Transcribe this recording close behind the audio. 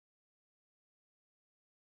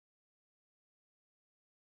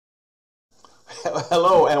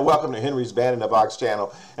Hello and welcome to Henry's Band in the Box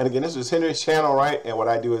channel. And again, this is Henry's channel, right? And what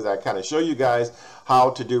I do is I kind of show you guys how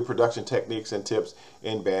to do production techniques and tips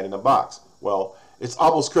in Band in the Box. Well, it's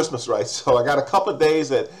almost Christmas, right? So I got a couple of days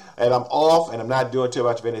and I'm off and I'm not doing too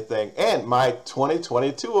much of anything. And my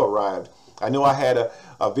 2022 arrived. I know I had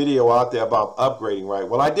a video out there about upgrading, right?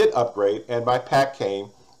 Well, I did upgrade and my pack came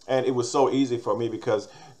and it was so easy for me because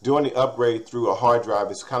doing the upgrade through a hard drive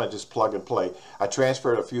is kind of just plug and play. I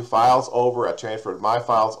transferred a few files over. I transferred my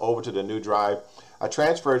files over to the new drive. I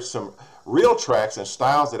transferred some real tracks and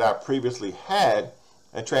styles that I previously had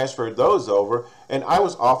and transferred those over, and I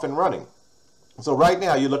was off and running. So right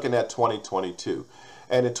now you're looking at 2022.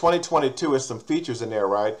 And in 2022 is some features in there,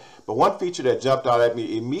 right? But one feature that jumped out at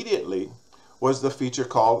me immediately was the feature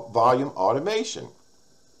called volume automation.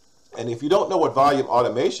 And if you don't know what volume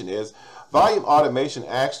automation is, volume automation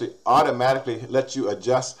actually automatically lets you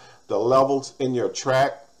adjust the levels in your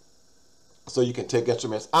track. So you can take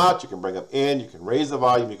instruments out, you can bring them in, you can raise the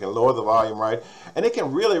volume, you can lower the volume, right? And it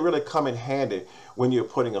can really come in handy when you're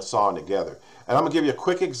putting a song together. And I'm gonna give you a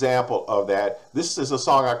quick example of that. This is a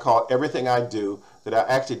song I called Everything I Do, that I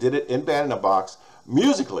actually did it in Band in the Box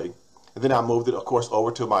musically. And then I moved it, of course,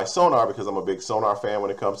 over to my Sonar because I'm a big Sonar fan when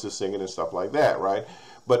it comes to singing and stuff like that, right?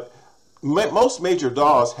 But most major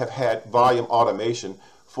DAWs have had volume automation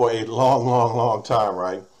for a long time,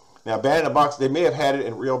 right? Now, Band in the Box, they may have had it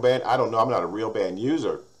in Real Band. I don't know. I'm not a Real Band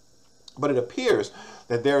user. But it appears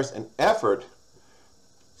that there's an effort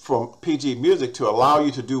from PG Music to allow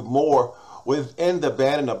you to do more within the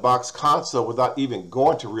Band in the Box console without even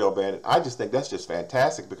going to Real Band. I just think that's just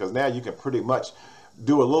fantastic because now you can pretty much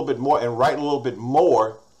do a little bit more and write a little bit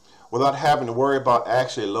more without having to worry about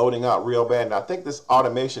actually loading out Real Band. And I think this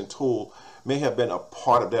automation tool may have been a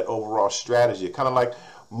part of that overall strategy. Kind of like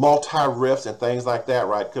multi-riffs and things like that,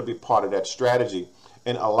 right? Could be part of that strategy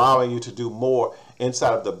in allowing you to do more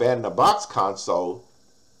inside of the Band in the Box console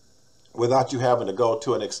without you having to go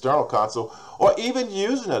to an external console or even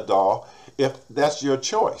using a DAW if that's your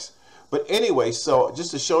choice. But anyway, so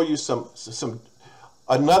just to show you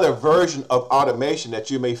another version of automation that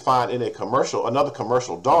you may find in a commercial, another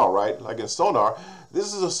commercial DAW, right? Like in Sonar.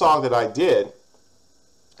 This is a song that I did,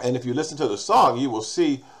 and if you listen to the song, you will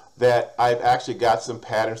see that I've actually got some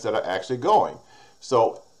patterns that are actually going.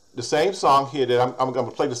 So the same song here that I'm going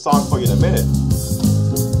to play the song for you in a minute.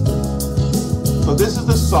 So this is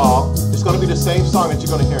the song. It's going to be the same song that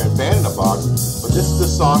you're going to hear in Band in the Box, but this is the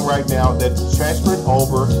song right now that's transferred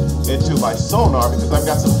over into my Sonar because I've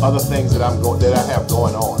got some other things that I have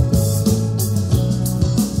going on.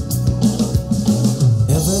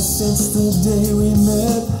 Ever since the day we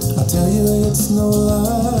met, I tell you it's no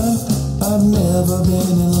lie, I've never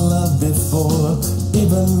been in love before,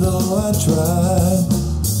 even though I tried.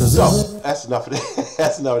 So that's enough of that.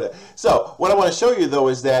 That's enough of that. So what I want to show you though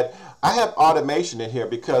is that I have automation in here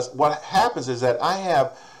because what happens is that I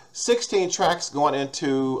have 16 tracks going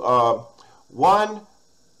into 1,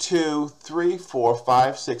 2, 3, 4,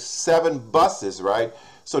 5, 6, 7 buses, right?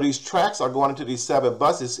 So these tracks are going into these 7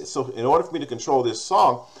 buses. So in order for me to control this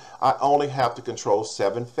song, I only have to control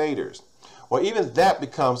 7 faders. Well, even that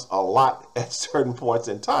becomes a lot at certain points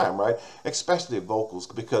in time, right? Especially vocals,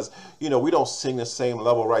 because, you know, we don't sing the same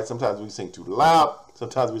level, right? Sometimes we sing too loud,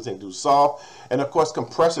 sometimes we sing too soft. And of course,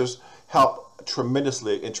 compressors help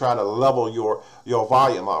tremendously in trying to level your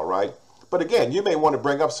volume out, right? But again, you may want to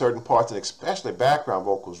bring up certain parts, and especially background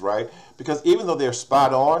vocals, right? Because even though they're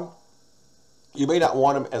spot on, you may not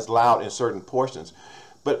want them as loud in certain portions.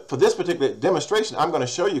 But for this particular demonstration, I'm going to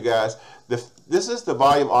show you guys, this is the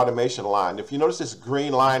volume automation line. If you notice this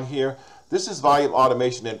green line here, this is volume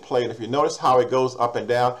automation in play. And if you notice how it goes up and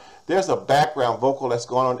down, there's a background vocal that's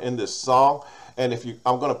going on in this song. And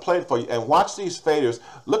I'm going to play it for you. And watch these faders.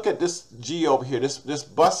 Look at this G over here, this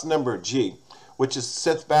bus number G, which is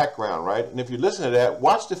synth background, right? And if you listen to that,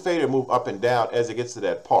 watch the fader move up and down as it gets to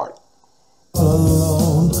that part.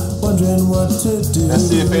 Wondering what to do. Now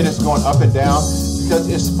see the fader's going up and down because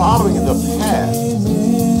it's following the path.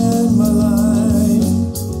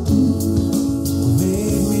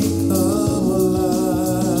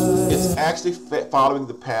 It's actually following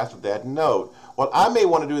the path of that note. Well, I may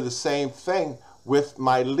want to do the same thing with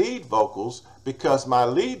my lead vocals because my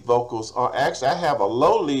lead vocals are actually, I have a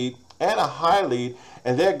low lead and a high lead,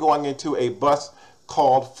 and they're going into a bus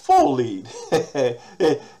called full lead. Have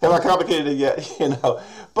I complicated it yet? You know,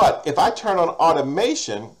 but if I turn on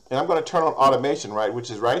automation, and I'm going to turn on automation, right, which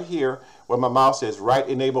is right here where my mouse says write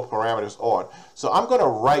enable parameters on. So I'm going to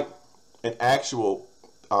write an actual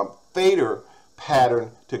fader pattern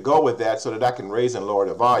to go with that so that I can raise and lower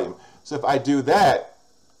the volume. So if I do that,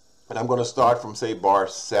 and I'm going to start from say bar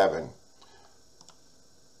 7.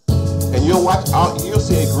 you'll watch out, you'll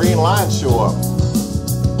see a green line show up.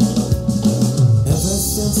 Ever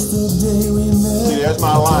since the day we met, See, there's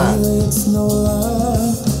my line. it's no lie.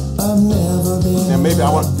 I've never been. Now maybe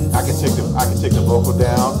I can take the vocal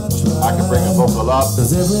down. I can bring the vocal up.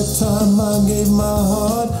 Cause every time I gave my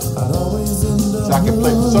heart, I'd always end up. So I can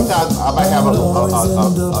play. Sometimes I might have a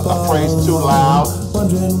phrase too loud.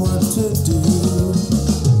 Wondering what to do.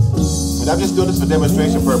 And I'm just doing this for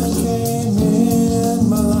demonstration purposes.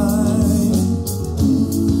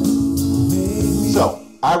 So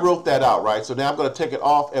I wrote that out, right? So now I'm going to take it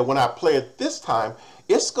off, and when I play it this time,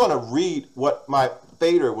 it's going to read what my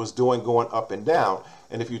fader was doing going up and down.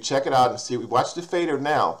 And if you check it out and see, watch the fader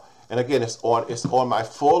now. And again, it's on my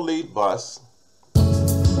full lead bus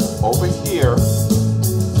over here.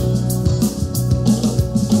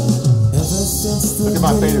 Look at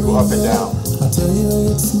my fader go up and down. I tell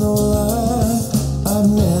you it's no lie. I've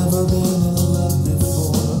never been in love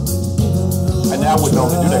before. And now I would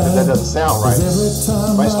normally do that because that doesn't sound right.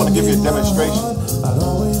 But I just want to give you a demonstration. I'd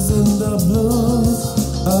always end up blue.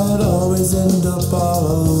 I'd always end up all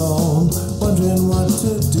alone, wondering what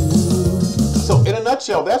to do. So in a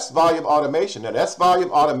nutshell, that's volume automation. Now that's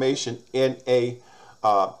volume automation in a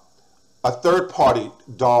third-party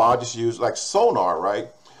DAW. I just use like Sonar, right?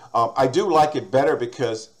 I do like it better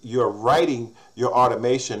because you're writing your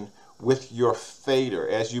automation with your fader.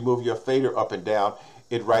 As you move your fader up and down,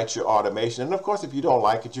 it writes your automation. And of course, if you don't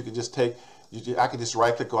like it, you can just I can just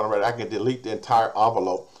right-click on it. I can delete the entire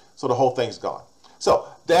envelope, so the whole thing's gone. So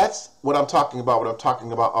that's what I'm talking about when I'm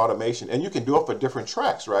talking about automation. And you can do it for different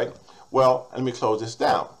tracks, right? Well, let me close this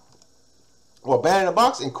down. Well, Band in a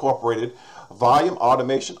Box incorporated volume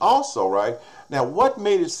automation also, right? Now, what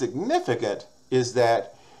made it significant is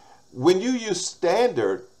that when you use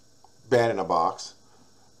standard Band in a Box,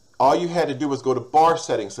 all you had to do was go to bar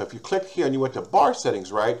settings. So if you click here and you went to bar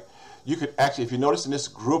settings, right, you could actually, if you notice in this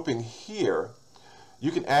grouping here,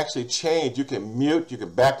 you can actually change, you can mute, you can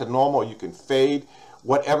back to normal, you can fade,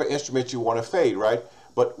 whatever instrument you want to fade, right?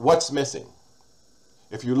 But what's missing?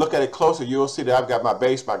 If you look at it closer, you'll see that I've got my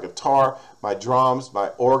bass, my guitar, my drums, my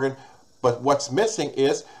organ, but what's missing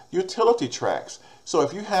is utility tracks. So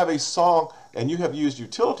if you have a song and you have used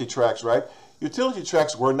utility tracks, right, utility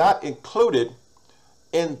tracks were not included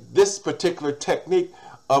in this particular technique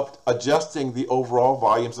of adjusting the overall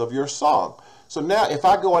volumes of your song. So now if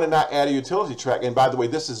I go in and I add a utility track, and by the way,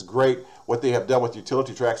 this is great what they have done with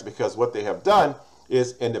utility tracks, because what they have done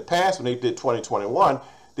is in the past when they did 2021,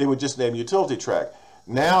 they would just name utility track.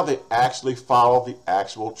 Now they actually follow the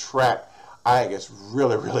actual track. I think it's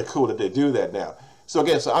really, really cool that they do that now. So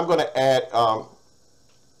again, so I'm going to add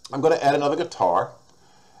another guitar.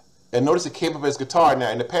 And notice it came up as guitar. Now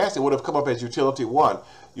in the past it would have come up as utility 1.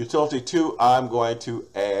 Utility 2, I'm going to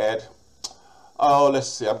add, let's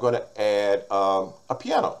see, I'm going to add a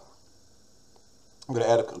piano. I'm going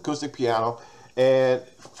to add an acoustic piano. And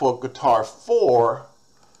for guitar 4,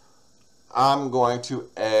 I'm going to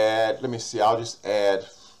add, let me see, I'll just add,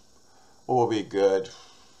 what will be good?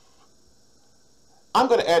 I'm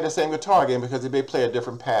going to add the same guitar again because it may play a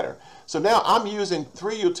different pattern. So now I'm using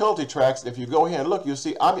 3 utility tracks. If you go here and look, you'll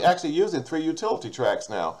see I'm actually using 3 utility tracks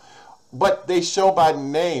now. But they show by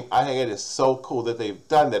name. I think it is so cool that they've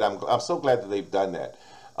done that. I'm so glad that they've done that.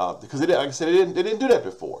 Because like I said, they didn't do that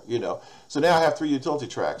before, you know. So now I have 3 utility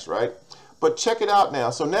tracks, right? But check it out now.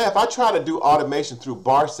 So now if I try to do automation through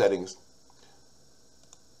bar settings,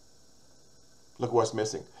 look what's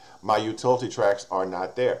missing. My utility tracks are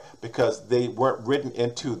not there because they weren't written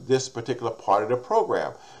into this particular part of the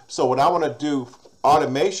program. So what I want to do,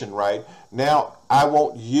 automation, right, now I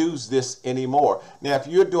won't use this anymore. Now if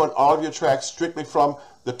you're doing all of your tracks strictly from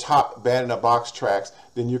the top Band in a Box tracks,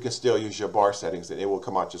 then you can still use your bar settings and it will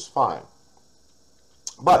come out just fine.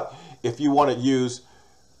 But if you want to use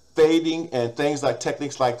fading and things like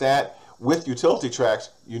techniques like that with utility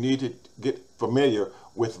tracks, you need to get familiar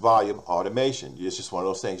with volume automation. It's just one of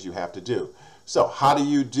those things you have to do. So how do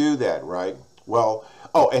you do that, right? Well,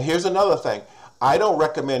 oh, and here's another thing. I don't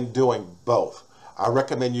recommend doing both. I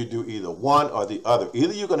recommend you do either one or the other.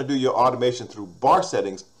 Either you're going to do your automation through bar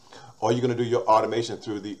settings, or you're going to do your automation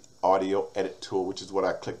through the audio edit tool, which is what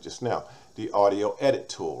I clicked just now, the audio edit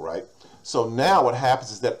tool, right? So now what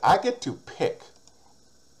happens is that I get to pick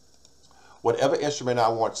whatever instrument I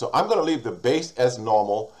want. So I'm going to leave the bass as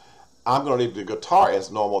normal. I'm going to leave the guitar as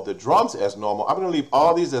normal, the drums as normal. I'm going to leave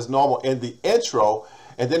all these as normal in the intro.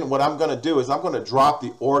 And then what I'm going to do is I'm going to drop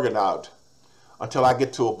the organ out until I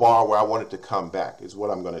get to a bar where I want it to come back, is what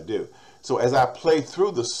I'm going to do. So as I play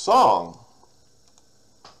through the song,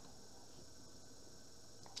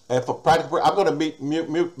 and for practical, I'm going to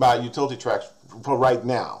mute my utility tracks for right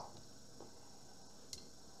now.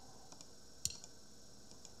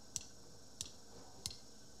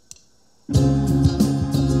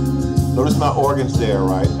 Notice my organ's there,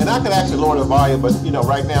 right? And I could actually lower the volume, but you know,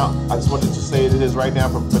 right now, I just wanted to say it is right now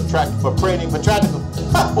for practical,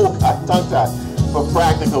 oh God, tongue-tied, for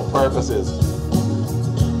practical purposes.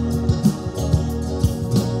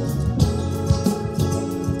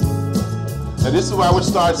 Now this is where I would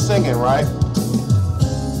start singing, right?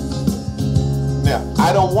 Now,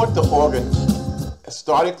 I don't want the organ,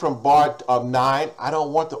 starting from bar 9, I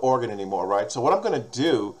don't want the organ anymore, right? So what I'm going to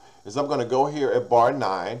do is I'm going to go here at bar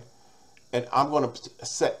 9, and I'm going to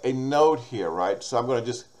set a node here, right? So I'm going to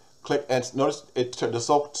just click, and notice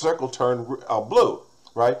the circle turned blue,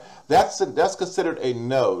 right? That's considered a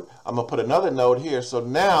node. I'm going to put another node here. So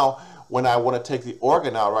now, when I want to take the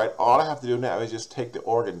organ out, right, all I have to do now is just take the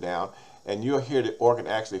organ down, and you'll hear the organ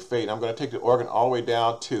actually fade. I'm going to take the organ all the way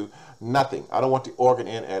down to nothing. I don't want the organ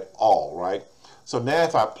in at all, right? So now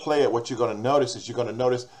if I play it, what you're going to notice is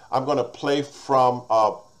I'm going to play from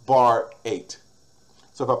bar 8.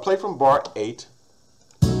 So if I play from bar 8,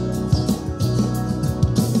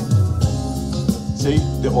 see,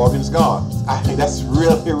 the organ's gone. I think that's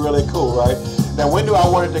really, really cool, right? Now, when do I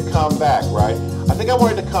want it to come back, right? I think I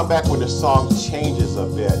want it to come back when the song changes a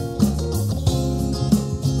bit.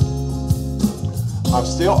 I'm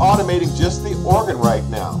still automating just the organ right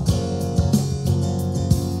now.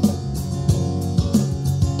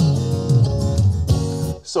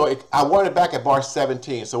 So I want it back at bar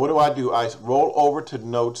 17. So what do? I roll over to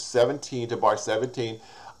node 17, to bar 17.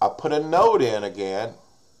 I put a node in again.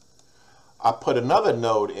 I put another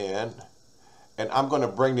node in, and I'm going to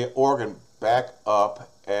bring the organ back up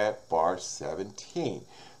at bar 17.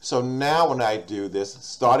 So now when I do this,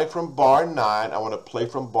 starting from bar 9, I want to play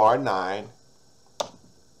from bar 9.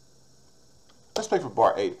 Let's play from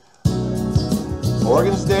bar 8.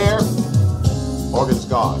 Organ's there, organ's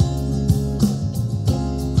gone.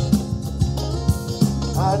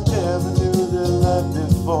 I never knew the love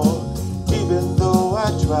before, even though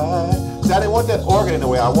I tried. See, I didn't want that organ in the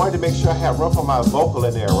way. I wanted to make sure I had room for my vocal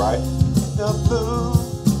in there, right? The blue,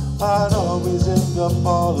 I'd always end up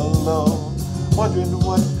all alone, wondering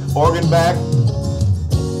what. Organ back.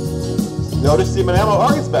 Notice the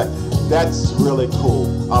organ's back. That's really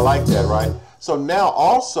cool. I like that, right? So now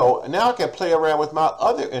I can play around with my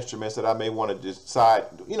other instruments that I may want to decide,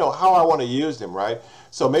 you know, how I want to use them, right?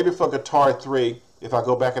 So maybe for guitar 3, if I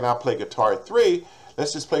go back and I play guitar 3,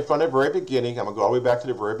 let's just play from the very beginning. I'm going to go all the way back to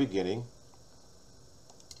the very beginning.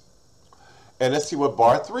 And let's see what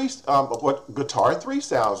what guitar 3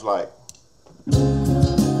 sounds like.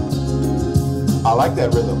 I like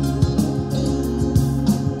that rhythm.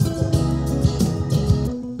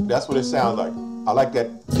 That's what it sounds like. I like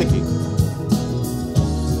that picking.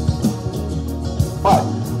 But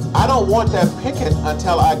I don't want that picking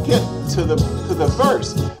until I get to the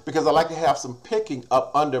verse, because I like to have some picking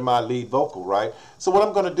up under my lead vocal, right? So what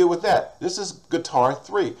I'm going to do with that, this is guitar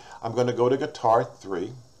 3. I'm going to go to guitar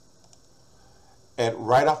 3, and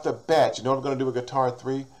right off the bat, you know what I'm going to do with guitar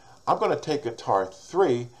 3? I'm going to take guitar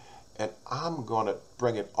 3 and I'm going to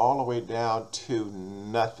bring it all the way down to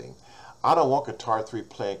nothing. I don't want guitar 3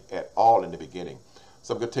 playing at all in the beginning.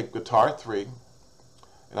 So I'm going to take guitar 3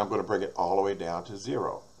 and I'm going to bring it all the way down to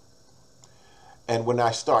 0. And when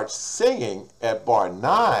I start singing at bar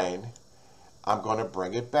 9, I'm going to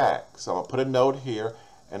bring it back. So I'm going to put a note here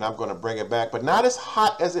and I'm going to bring it back, but not as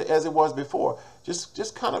hot as it was before. Just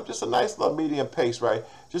a nice little medium pace, right?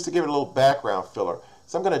 Just to give it a little background filler.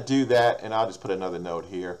 So I'm going to do that, and I'll just put another note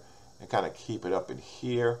here and kind of keep it up in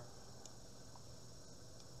here.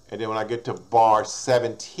 And then when I get to bar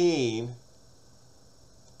 17,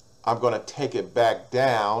 I'm going to take it back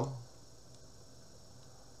down.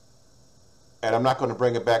 And I'm not going to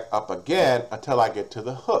bring it back up again until I get to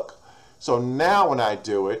the hook. So now when I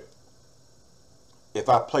do it, if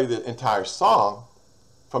I play the entire song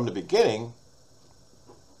from the beginning,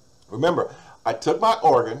 remember, I took my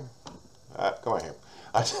organ, come on here,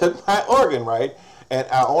 I took my organ, right, and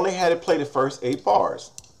I only had it play the first 8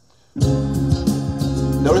 bars.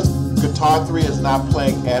 Notice guitar 3 is not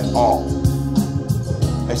playing at all.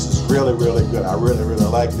 This is really, really good. I really, really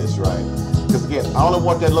like this, right? Because again, I only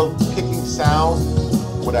want that little picking sound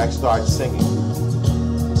when I start singing.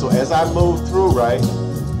 So as I move through, right,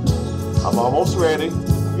 I'm almost ready.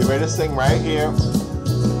 Get ready to sing right here.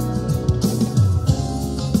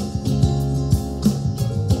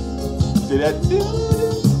 See that?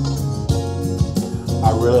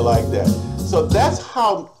 I really like that. So that's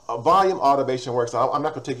how volume automation works. I'm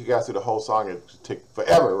not going to take you guys through the whole song. It take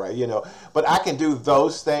forever, right? You know, but I can do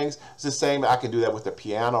those things. It's the same. I can do that with the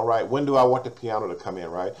piano, right? When do I want the piano to come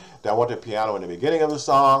in, right? Do I want the piano in the beginning of the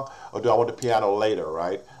song, or do I want the piano later,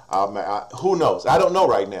 right? Who knows? I don't know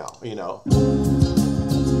right now, you know.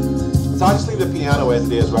 So I just leave the piano as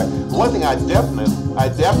it is, right? But one thing I definitely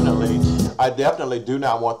do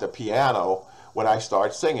not want the piano when I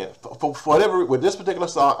start singing. For whatever, with this particular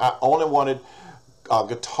song, I only wanted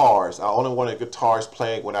guitars. I only wanted guitars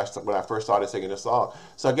playing when I first started singing this song.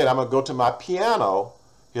 So again, I'm gonna go to my piano.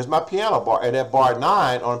 Here's my piano bar, and at bar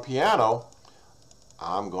 9 on piano,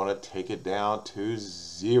 I'm gonna take it down to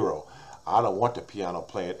 0. I don't want the piano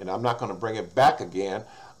playing, and I'm not gonna bring it back again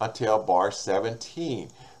until bar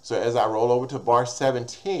 17. So as I roll over to bar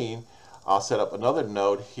 17, I'll set up another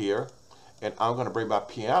node here, and I'm gonna bring my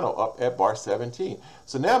piano up at bar 17.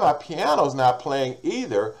 So now my piano is not playing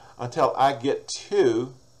either until I get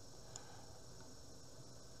to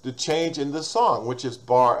the change in the song, which is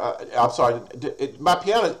bar, my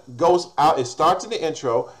piano goes out, it starts in the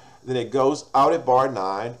intro, then it goes out at bar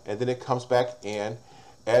 9, and then it comes back in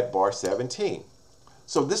at bar 17.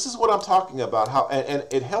 So this is what I'm talking about, how, and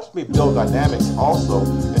it helps me build dynamics also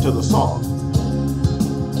into the song.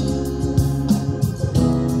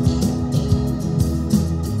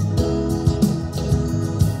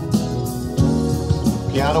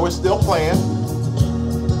 Piano is still playing.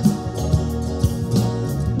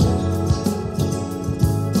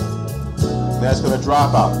 That's going to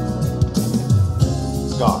drop out.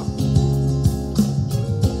 It's gone.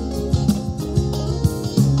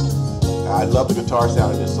 I love the guitar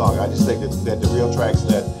sound in this song. I just think that the real tracks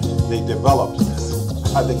that they developed,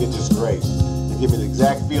 I think it's just great. They give me the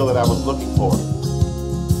exact feel that I was looking for.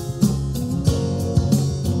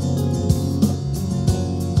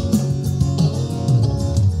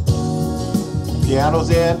 Piano's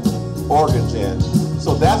in, organ's in.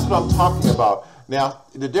 So that's what I'm talking about. Now,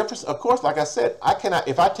 the difference, of course, like I said, I cannot,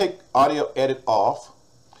 if I take audio edit off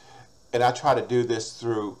and I try to do this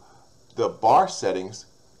through the bar settings,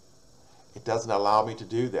 it doesn't allow me to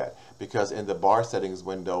do that, because in the bar settings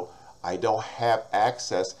window, I don't have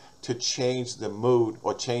access to change the mood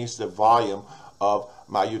or change the volume of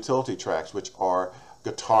my utility tracks, which are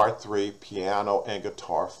guitar 3, piano, and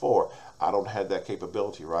guitar 4. I don't have that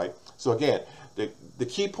capability, right? So again, the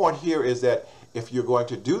key point here is that if you're going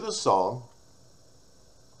to do the song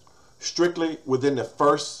strictly within the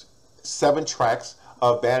first 7 tracks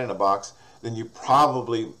of Band in a Box, then you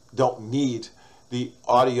probably don't need the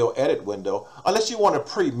audio edit window unless you want to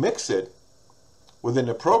pre-mix it within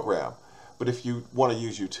the program. But if you want to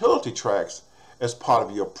use utility tracks as part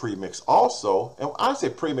of your pre-mix also, and I say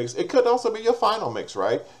pre-mix, it could also be your final mix,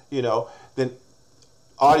 right? You know, then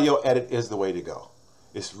audio edit is the way to go.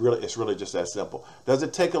 It's really just that simple. Does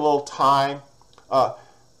it take a little time?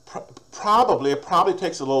 Probably. It probably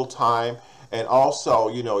takes a little time, and also,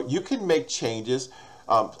 you know, you can make changes.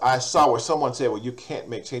 I saw where someone said, well, you can't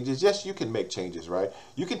make changes. Yes, you can make changes, right?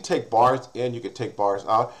 You can take bars in, you can take bars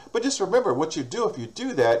out, but just remember, what you do if you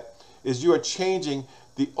do that is you are changing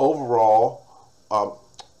the overall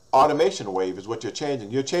automation wave is what you're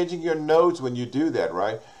changing. You're changing your nodes when you do that,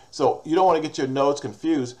 right? So you don't want to get your nodes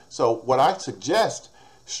confused. So what I suggest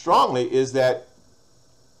strongly is that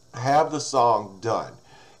have the song done.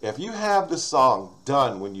 If you have the song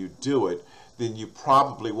done when you do it, then you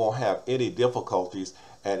probably won't have any difficulties,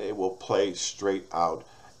 and it will play straight out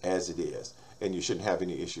as it is, and you shouldn't have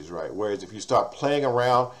any issues, right? Whereas if you start playing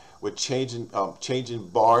around with changing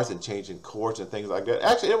bars and changing chords and things like that,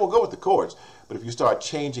 actually it will go with the chords, but if you start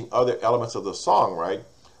changing other elements of the song, right,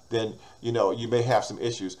 then you know you may have some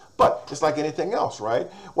issues. But it's like anything else, right?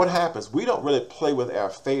 What happens? We don't really play with our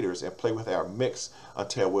faders and play with our mix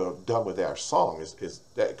until we're done with our song, is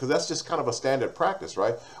that, because that's just kind of a standard practice,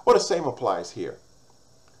 right? Well, the same applies here.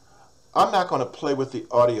 I'm not going to play with the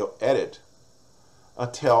audio edit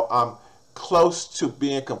until I'm close to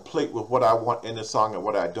being complete with what I want in the song and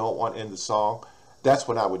what I don't want in the song. That's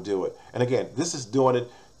when I would do it. And again, this is doing it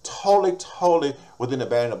totally within the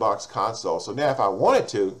Band in a Box console. So now if I wanted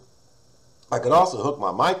to, I could also hook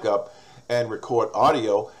my mic up and record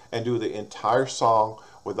audio and do the entire song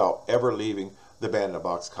without ever leaving the Band in a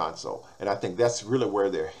Box console. And I think that's really where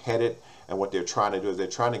they're headed, and what they're trying to do is they're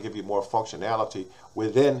trying to give you more functionality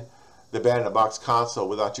within the Band in a Box console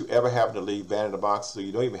without you ever having to leave Band in a Box, so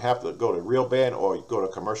you don't even have to go to real band or go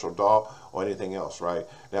to commercial DAW or anything else, right?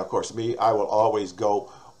 Now, of course, me, I will always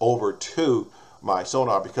go over to my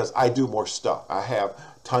Sonar because I do more stuff. I have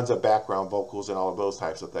tons of background vocals and all of those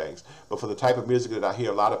types of things. But for the type of music that I hear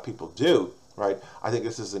a lot of people do, right, I think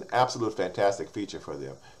this is an absolute fantastic feature for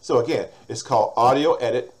them. So again, it's called Audio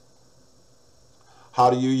Edit. How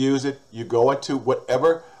do you use it? You go into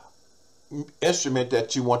whatever instrument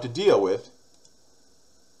that you want to deal with.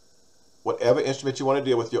 Whatever instrument you want to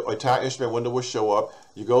deal with, your entire instrument window will show up.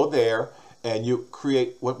 You go there and you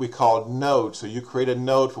create what we call nodes. So you create a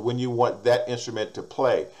node for when you want that instrument to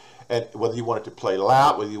play. and whether you want it to play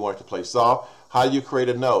loud, whether you want it to play soft. How you create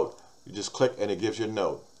a note? You just click and it gives you a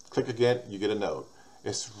note. Click again, you get a note.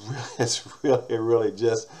 It's really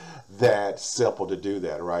just that simple to do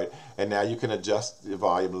that, right? And now you can adjust the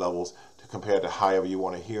volume levels to compare to however you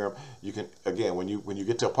want to hear them. You can, again, when you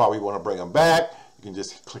get to a part where you want to bring them back, you can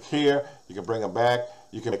just click here. You can bring them back.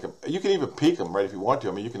 You can even peak them, right, if you want to.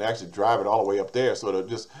 I mean, you can actually drive it all the way up there, so it'll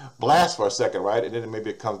just blast for a second, right, and then maybe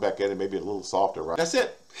it comes back in and maybe a little softer, right? That's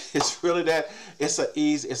it. It's really that. It's an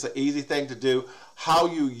easy thing to do. How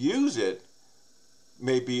you use it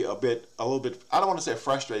may be a little bit, I don't want to say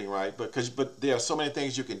frustrating, right? But there are so many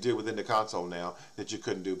things you can do within the console now that you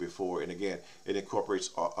couldn't do before. And again, it incorporates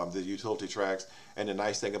the utility tracks. And the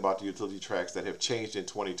nice thing about the utility tracks that have changed in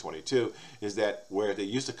 2022 is that where they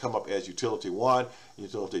used to come up as utility 1,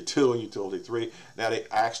 utility 2, and utility 3, now they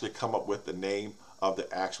actually come up with the name of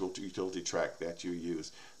the actual utility track that you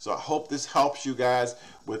use. So I hope this helps you guys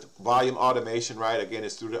with volume automation, right? Again,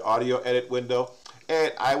 it's through the audio edit window.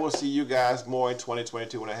 And I will see you guys more in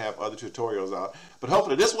 2022 when I have other tutorials out. But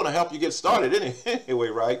hopefully this one will help you get started anyway,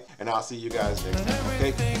 right? And I'll see you guys next time.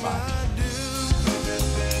 Okay, bye.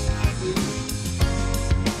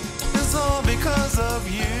 It's all because of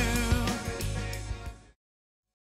you.